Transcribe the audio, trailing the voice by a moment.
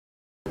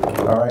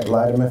All right,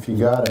 light them if you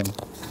got them.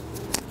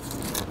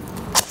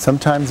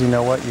 Sometimes, you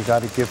know what, you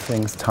got to give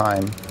things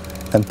time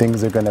and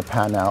things are going to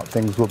pan out.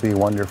 Things will be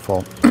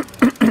wonderful.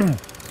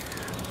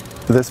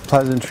 This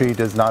pleasantry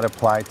does not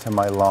apply to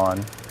my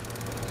lawn.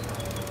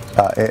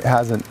 It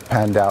hasn't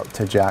panned out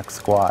to jack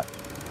squat.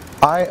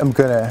 I am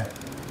going to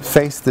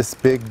face this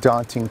big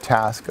daunting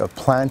task of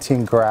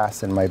planting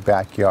grass in my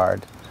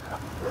backyard.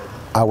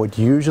 I would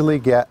usually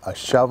get a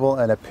shovel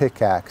and a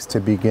pickaxe to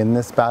begin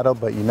this battle,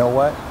 but you know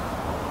what?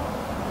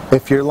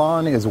 If your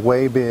lawn is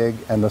way big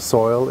and the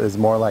soil is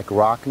more like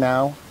rock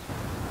now,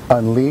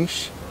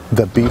 unleash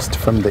the beast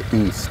from the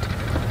east.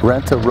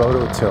 Rent a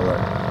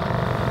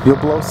rototiller. You'll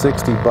blow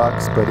 60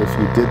 bucks, but if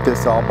you did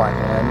this all by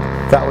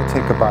hand, that would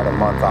take about a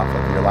month off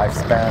of your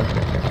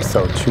lifespan,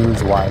 so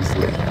choose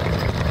wisely.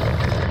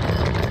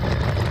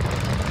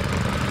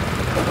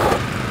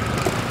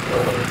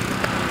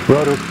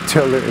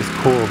 Rototiller is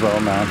cool though,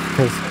 man,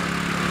 because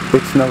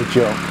it's no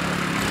joke.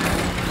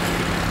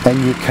 And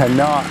you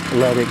cannot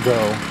let it go,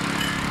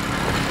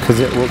 because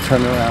it will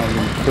turn around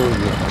and kill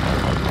you.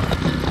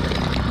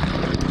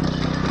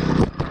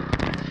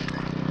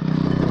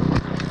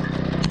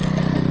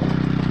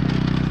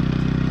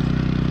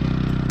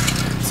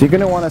 So you're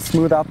going to want to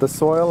smooth out the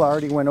soil. I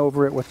already went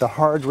over it with the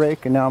hard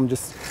rake, and now I'm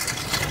just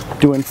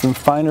doing some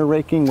finer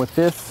raking with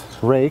this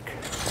rake.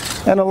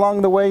 And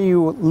along the way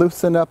you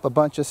loosen up a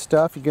bunch of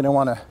stuff. You're going to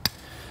want to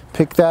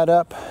pick that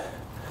up.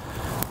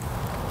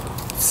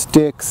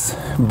 Sticks,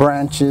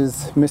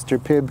 branches, Mr.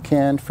 Pibb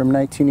can from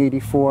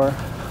 1984.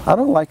 I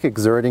don't like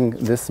exerting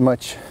this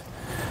much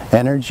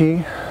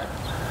energy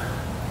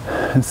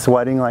and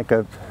sweating like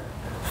a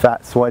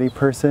fat, sweaty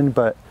person,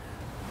 but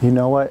you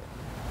know what?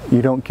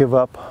 You don't give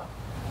up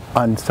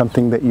on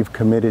something that you've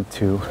committed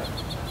to,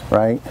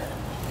 right?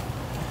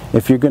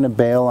 If you're going to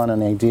bail on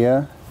an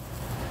idea,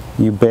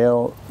 you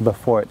bail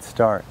before it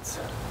starts.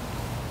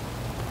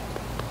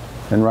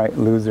 And write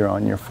loser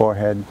on your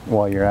forehead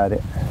while you're at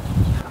it.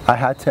 I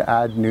had to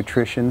add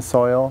nutrition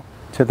soil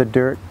to the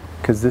dirt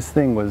because this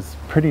thing was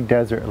pretty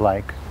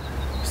desert-like.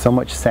 So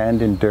much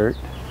sand and dirt.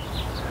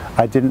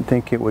 I didn't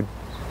think it would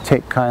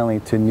take kindly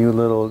to new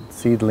little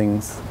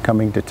seedlings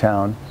coming to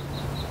town.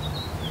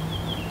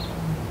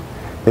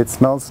 It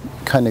smells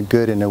kind of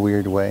good in a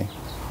weird way.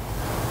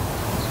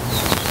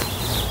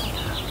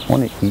 I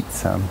want to eat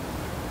some.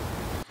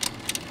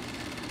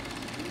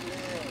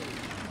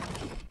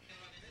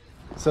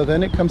 So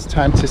then it comes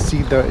time to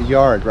seed the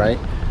yard, right?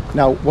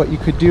 Now what you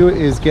could do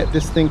is get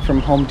this thing from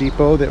Home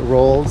Depot that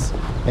rolls,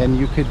 and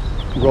you could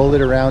roll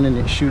it around and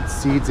it shoots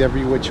seeds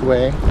every which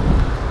way.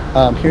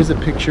 Here's a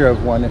picture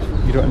of one if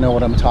you don't know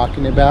what I'm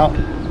talking about.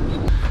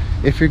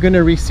 If you're going to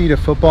reseed a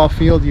football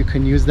field, you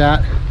can use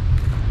that.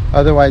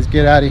 Otherwise,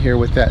 get out of here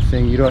with that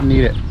thing. You don't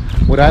need it.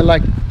 What I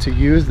like to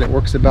use that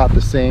works about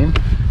the same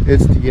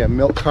is the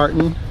milk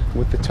carton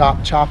with the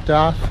top chopped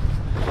off.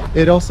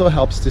 It also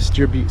helps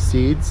distribute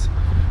seeds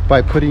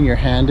by putting your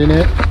hand in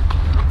it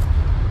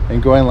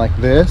and going like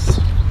this.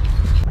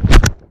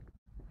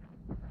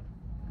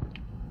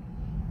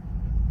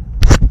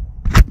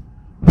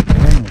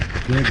 Oh,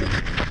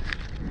 goodness.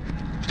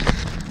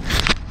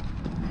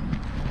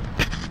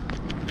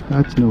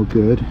 That's no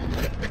good.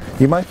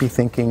 You might be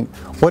thinking,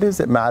 what does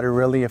it matter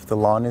really if the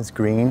lawn is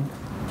green?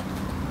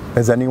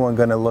 Is anyone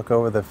going to look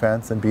over the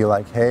fence and be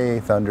like, hey,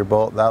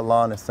 Thunderbolt, that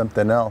lawn is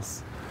something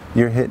else.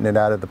 You're hitting it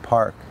out of the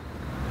park.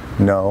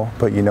 No,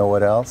 but you know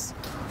what else?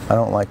 I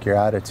don't like your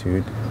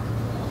attitude.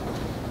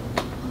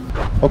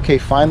 Okay,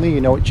 finally,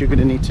 you know what you're going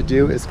to need to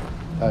do is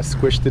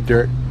squish the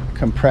dirt,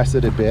 compress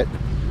it a bit.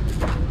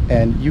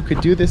 And you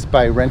could do this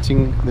by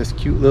renting this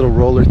cute little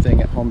roller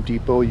thing at Home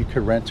Depot. You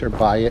could rent or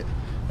buy it,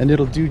 and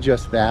it'll do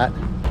just that.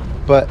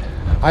 But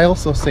I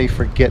also say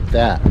forget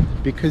that,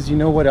 because you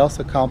know what else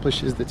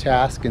accomplishes the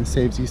task and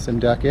saves you some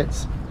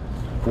ducats?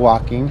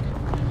 Walking.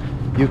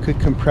 You could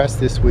compress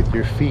this with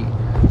your feet.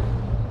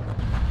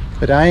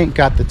 But I ain't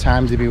got the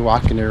time to be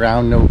walking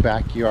around no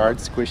backyard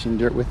squishing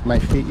dirt with my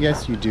feet.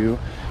 Yes, you do.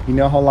 You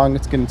know how long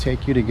it's going to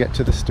take you to get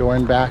to the store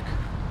and back?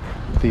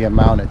 The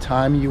amount of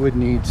time you would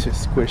need to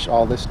squish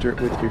all this dirt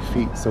with your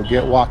feet. So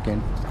get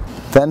walking.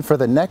 Then for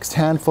the next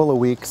handful of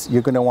weeks,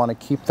 you're going to want to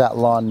keep that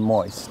lawn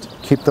moist.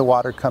 Keep the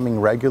water coming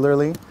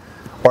regularly,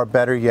 or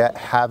better yet,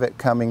 have it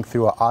coming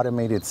through an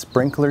automated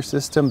sprinkler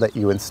system that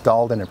you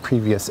installed in a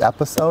previous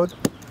episode.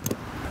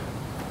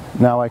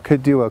 Now I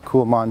could do a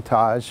cool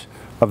montage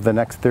of the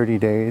next 30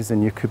 days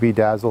and you could be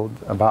dazzled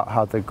about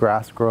how the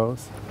grass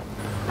grows.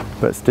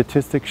 But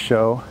statistics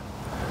show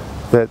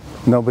that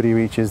nobody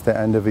reaches the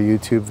end of a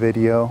YouTube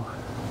video.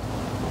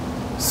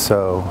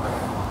 So,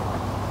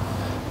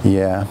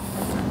 yeah.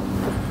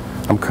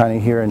 I'm kind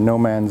of here in no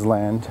man's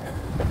land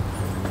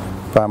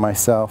by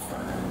myself,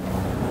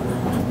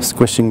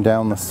 squishing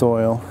down the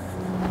soil.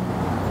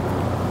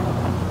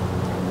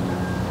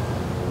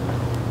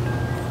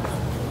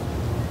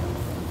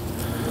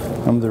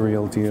 I'm the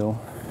real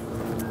deal.